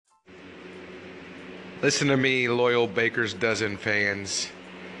Listen to me, loyal Baker's Dozen fans.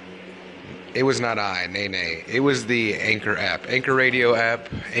 It was not I, nay. It was the Anchor app, Anchor Radio app,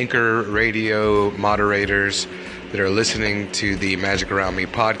 Anchor Radio moderators that are listening to the Magic Around Me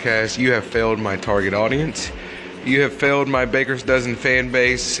podcast. You have failed my target audience. You have failed my Baker's Dozen fan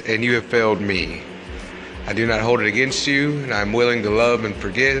base, and you have failed me. I do not hold it against you, and I'm willing to love and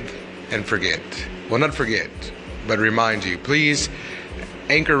forgive and forget. Well, not forget, but remind you. Please,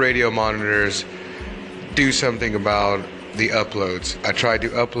 Anchor Radio monitors, do something about the uploads. I tried to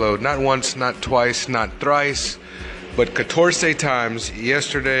upload not once, not twice, not thrice, but 14 times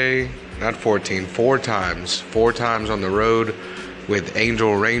yesterday, not 14, 4 times. 4 times on the road with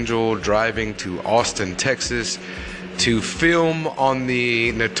Angel Rangel driving to Austin, Texas to film on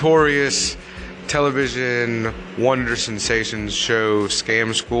the notorious television wonder sensations show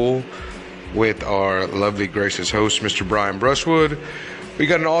Scam School with our lovely, gracious host, Mr. Brian Brushwood. We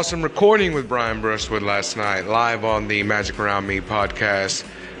got an awesome recording with Brian Brushwood last night, live on the Magic Around Me podcast.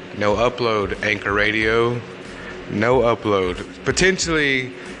 No upload, Anchor Radio. No upload.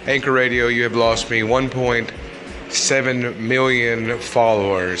 Potentially, Anchor Radio, you have lost me 1.7 million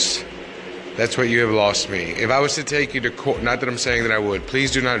followers. That's what you have lost me. If I was to take you to court, not that I'm saying that I would, please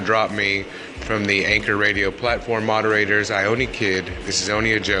do not drop me from the Anchor Radio platform moderators. I only kid. This is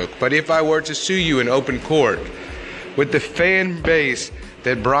only a joke. But if I were to sue you in open court with the fan base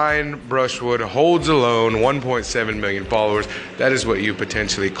that Brian Brushwood holds alone, 1.7 million followers, that is what you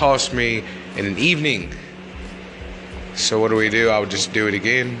potentially cost me in an evening. So what do? I would just do it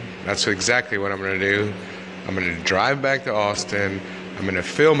again. That's exactly what I'm going to do. I'm going to drive back to Austin. I'm going to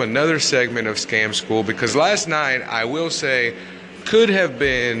film another segment of Scam School because last night, I will say, could have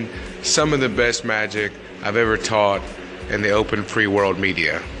been some of the best magic I've ever taught in the open free world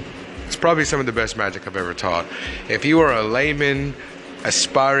media. It's probably some of the best magic I've ever taught. If you are a layman,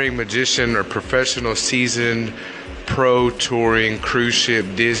 aspiring magician, or professional seasoned pro touring cruise ship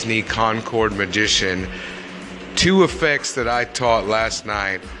Disney Concorde magician, 2 effects that I taught last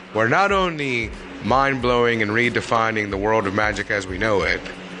night were not only mind-blowing and redefining the world of magic as we know it,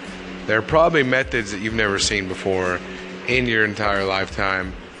 they're probably methods that you've never seen before in your entire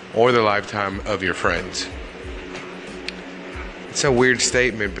lifetime or the lifetime of your friends. It's a weird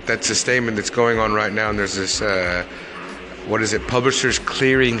statement, but that's a statement that's going on right now, and there's this Publishers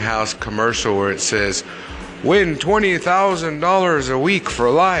Clearinghouse commercial where it says, win $20,000 a week for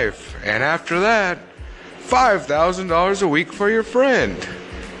life, and after that, $5,000 a week for your friend.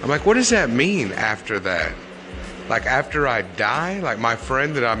 I'm like, what does that mean after that? Like after I die? Like my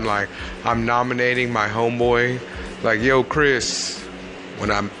friend that I'm nominating my homeboy, like, yo, Chris, when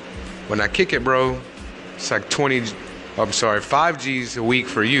I kick it, bro, it's like 5 G's a week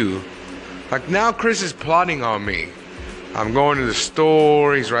for you. Like now Chris is plotting on me. I'm going to the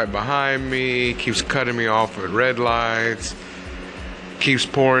store, he's right behind me, keeps cutting me off at red lights, keeps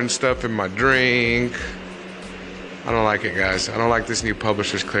pouring stuff in my drink. I don't like it, guys. I don't like this new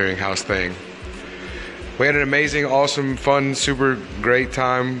Publishers Clearinghouse thing. We had an amazing, awesome, fun, super great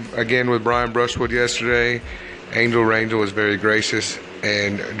time again with Brian Brushwood yesterday. Angel Rangel was very gracious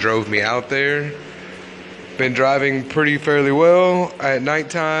and drove me out there. Been driving fairly well at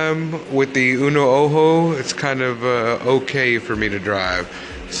nighttime with the Uno Ojo. It's kind of okay for me to drive.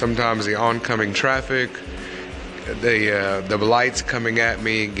 Sometimes the oncoming traffic, the lights coming at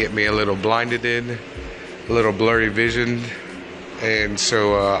me get me a little blinded a little blurry vision, and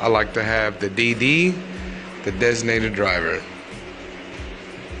so I like to have the DD, the designated driver.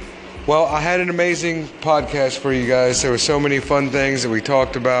 Well, I had an amazing podcast for you guys. There were so many fun things that we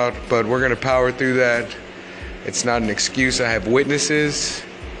talked about, but we're going to power through that. It's not an excuse. I have witnesses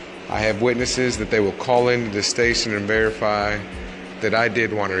that they will call into the station and verify that I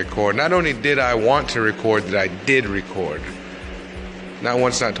did want to record. Not only did I want to record, that I did record. Not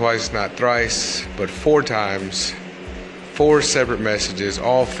once, not twice, not thrice, but 4 times. 4 separate messages,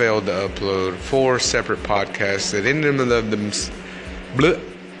 all failed to upload. 4 separate podcasts that in them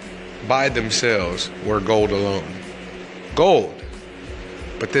by themselves were gold alone. Gold.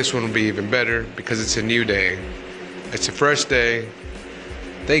 But this one will be even better because it's a new day. It's a fresh day.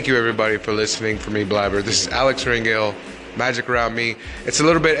 Thank you everybody for listening. For me, Blabber. This is Alex Rangel, Magic Around Me. It's a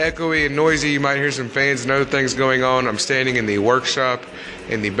little bit echoey and noisy. You might hear some fans and other things going on. I'm standing in the workshop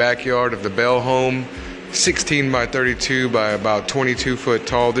in the backyard of the Bell home. 16 by 32 by about 22 foot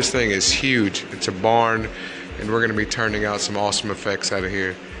tall. This thing is huge. It's a barn, and we're going to be turning out some awesome effects out of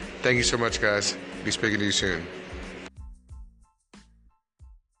here. Thank you so much, guys. Be speaking to you soon.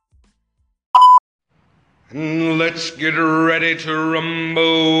 Let's get ready to rumble.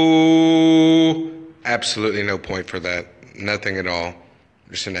 Absolutely no point for that. Nothing at all.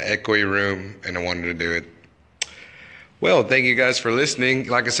 just in an echoey room, and I wanted to do it. Well, thank you guys for listening.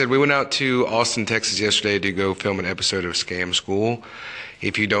 Like I said, we went out to Austin, Texas yesterday to go film an episode of Scam School.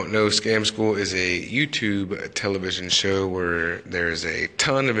 If you don't know, Scam School is a YouTube television show where there's a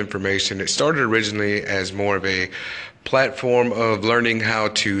ton of information. It started originally as more of a platform of learning how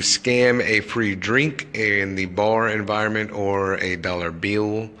to scam a free drink in the bar environment or a dollar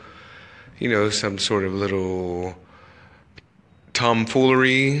bill. You know, some sort of little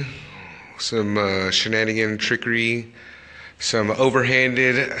tomfoolery, some shenanigan trickery, some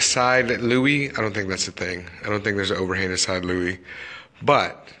overhanded side Louis. I don't think that's a thing. I don't think there's an overhanded side Louis.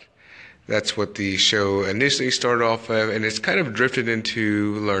 But that's what the show initially started off of, and it's kind of drifted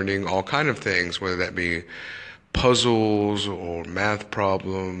into learning all kind of things, whether that be puzzles or math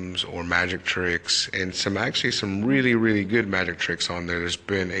problems or magic tricks, and some really, really good magic tricks on there. There's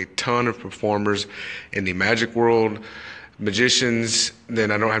been a ton of performers in the magic world, magicians.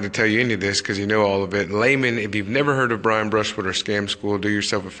 Then I don't have to tell you any of this because you know all of it. Layman, if you've never heard of Brian Brushwood or Scam School, do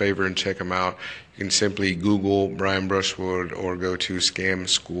yourself a favor and check them out. You can simply Google Brian Brushwood or go to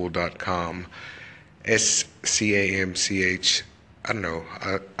scamschool.com. SCAMCH. I don't know.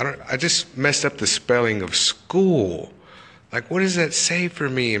 I just messed up the spelling of school. Like, what does that say for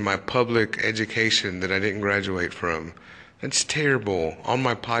me in my public education that I didn't graduate from? That's terrible. On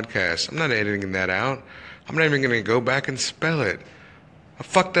my podcast, I'm not editing that out. I'm not even going to go back and spell it. I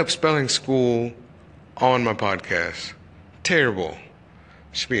fucked up spelling school on my podcast. Terrible. I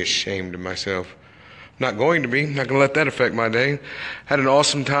should be ashamed of myself. Not going to be. Not going to let that affect my day. Had an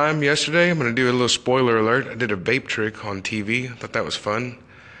awesome time yesterday. I'm going to do a little spoiler alert. I did a vape trick on TV. I thought that was fun.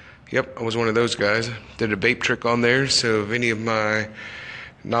 Yep, I was one of those guys. Did a vape trick on there. So if any of my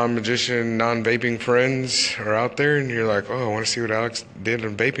non-magician, non-vaping friends are out there and you're like, oh, I want to see what Alex did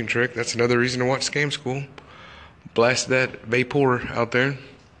on a vaping trick, that's another reason to watch Scam School. Blast that vapor out there.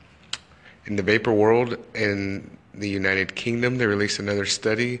 In the vapor world in the United Kingdom, they released another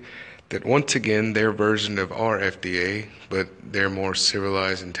study that once again, their version of our FDA, but their more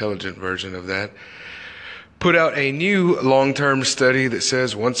civilized, intelligent version of that, put out a new long-term study that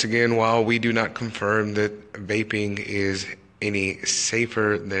says, once again, while we do not confirm that vaping is any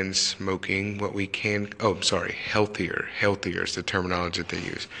safer than smoking, healthier is the terminology that they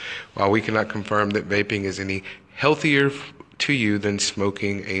use. While we cannot confirm that vaping is any healthier to you than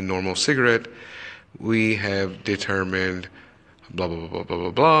smoking a normal cigarette, we have determined blah, blah, blah, blah,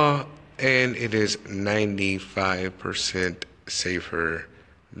 blah, blah, and it is 95% safer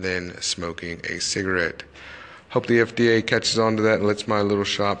than smoking a cigarette. Hope the FDA catches on to that and lets my little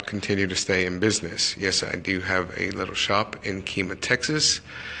shop continue to stay in business. Yes, I do have a little shop in Kemah, Texas.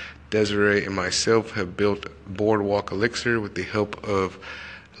 Desiree and myself have built Boardwalk Elixir with the help of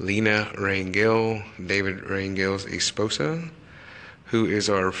Lena Rangel, David Rangel's esposa, who is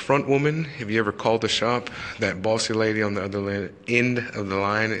our front woman. If you ever called the shop, that bossy lady on the other end of the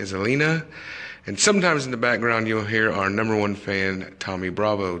line is Alina. And sometimes in the background, you'll hear our number one fan, Tommy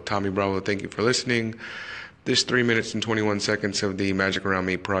Bravo. Tommy Bravo, thank you for listening. This 3 minutes and 21 seconds of the Magic Around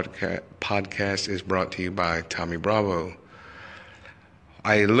Me podcast is brought to you by Tommy Bravo.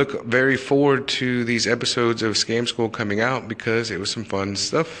 I look very forward to these episodes of Scam School coming out because it was some fun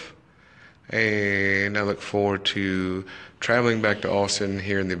stuff. And I look forward to traveling back to Austin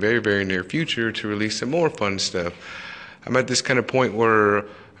here in the very, very near future to release some more fun stuff. I'm at this kind of point where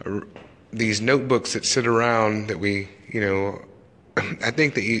these notebooks that sit around that we, I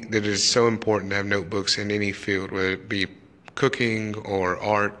think that it is so important to have notebooks in any field, whether it be cooking or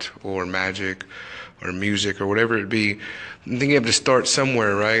art or magic or music or whatever it be. I think you have to start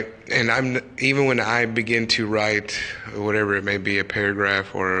somewhere, right? And even when I begin to write whatever it may be, a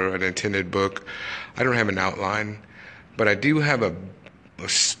paragraph or an intended book, I don't have an outline, but I do have a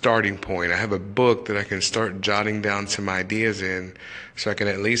starting point. I have a book that I can start jotting down some ideas in so I can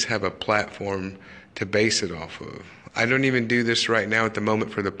at least have a platform to base it off of. I don't even do this right now at the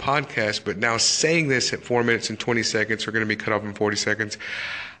moment for the podcast, but now saying this at 4 minutes and 20 seconds, we're going to be cut off in 40 seconds.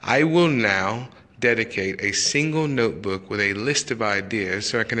 I will now dedicate a single notebook with a list of ideas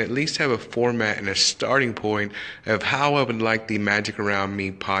so I can at least have a format and a starting point of how I would like the Magic Around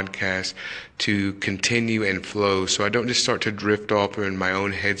Me podcast to continue and flow, so I don't just start to drift off in my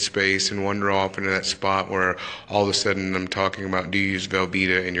own headspace and wander off into that spot where all of a sudden I'm talking about, do you use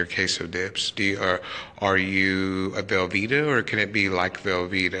Velveeta in your queso dips? Are you a Velveeta, or can it be like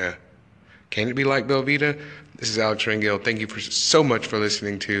Velveeta? Can it be like Velveeta? This is Alex Rangel. Thank you so much for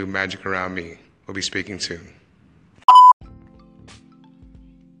listening to Magic Around Me. We'll be speaking soon.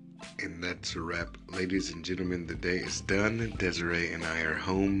 And that's a wrap. Ladies and gentlemen, the day is done. Desiree and I are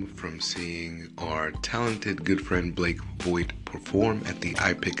home from seeing our talented good friend Blake Voigt perform at the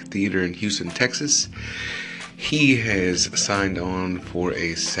iPic Theater in Houston, Texas. He has signed on for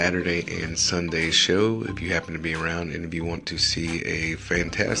a Saturday and Sunday show if you happen to be around and if you want to see a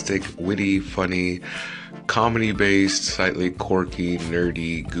fantastic, witty, funny, comedy-based, slightly quirky,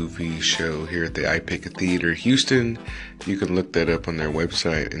 nerdy, goofy show here at the iPic Theater Houston. You can look that up on their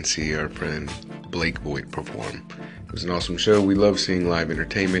website and see our friend Blake Voigt perform. It was an awesome show. We love seeing live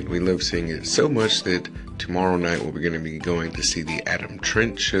entertainment. We love seeing it so much that tomorrow night we're going to be going to see the Adam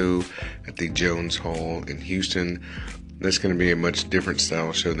Trent show at the Jones Hall in Houston. That's going to be a much different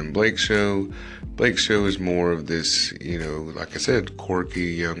style show than Blake's show. Blake's show is more of this, like I said, quirky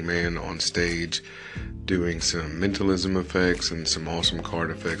young man on stage doing some mentalism effects and some awesome card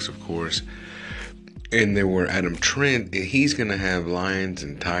effects, of course. And there were Adam Trent, he's going to have lions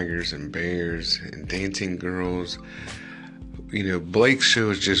and tigers and bears and dancing girls. Blake's show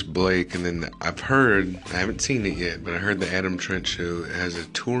is just Blake, and then I haven't seen it yet, but I heard the Adam Trent show has a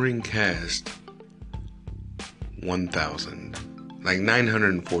touring cast, 1,000. Like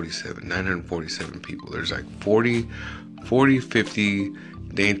 947 people. There's like 40, 50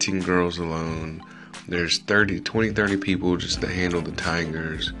 dancing girls alone. There's 30 people just to handle the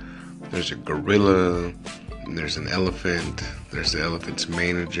tigers. There's a gorilla. There's an elephant. There's the elephant's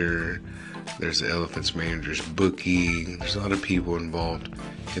manager. There's the elephant's manager's bookie. There's a lot of people involved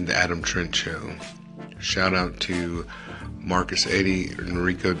in the Adam Trent show. Shout out to Marcus Eddy,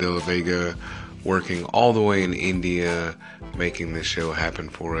 Enrico de la Vega, working all the way in India, making this show happen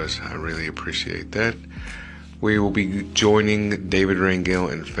for us. I really appreciate that. We will be joining David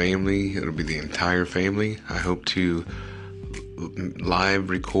Rangel and family. It'll be the entire family. I hope to live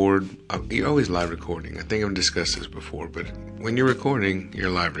record. You're always live recording. I think I've discussed this before, but when you're recording,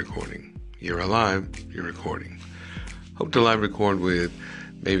 you're live recording. You're alive, you're recording. Hope to live record with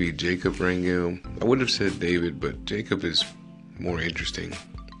maybe Jacob Rangel. I would have said David, but Jacob is more interesting.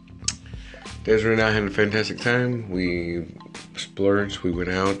 Desiree and I had a fantastic time. We splurged, we went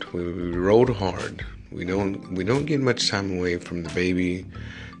out, we rode hard. We don't get much time away from the baby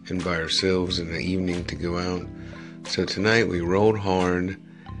and by ourselves in the evening to go out. So tonight we rode hard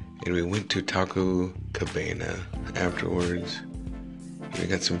and we went to Taco Cabana afterwards. We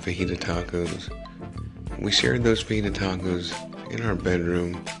got some fajita tacos. We shared those fajita tacos in our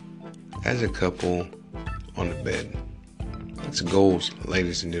bedroom as a couple on the bed. That's goals,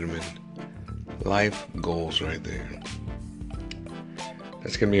 ladies and gentlemen. Life goals right there.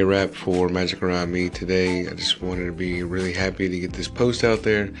 That's going to be a wrap for Magic Around Me today. I just wanted to be really happy to get this post out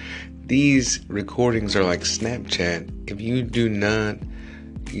there. These recordings are like Snapchat. If you do not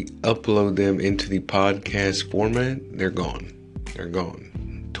upload them into the podcast format, they're gone. They're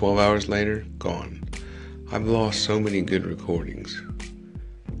gone. 12 hours later, gone. I've lost so many good recordings.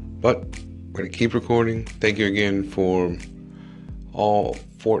 But we're going to keep recording. Thank you again for all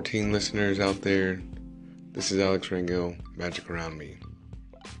 14 listeners out there. This is Alex Rangel, Magic Around Me.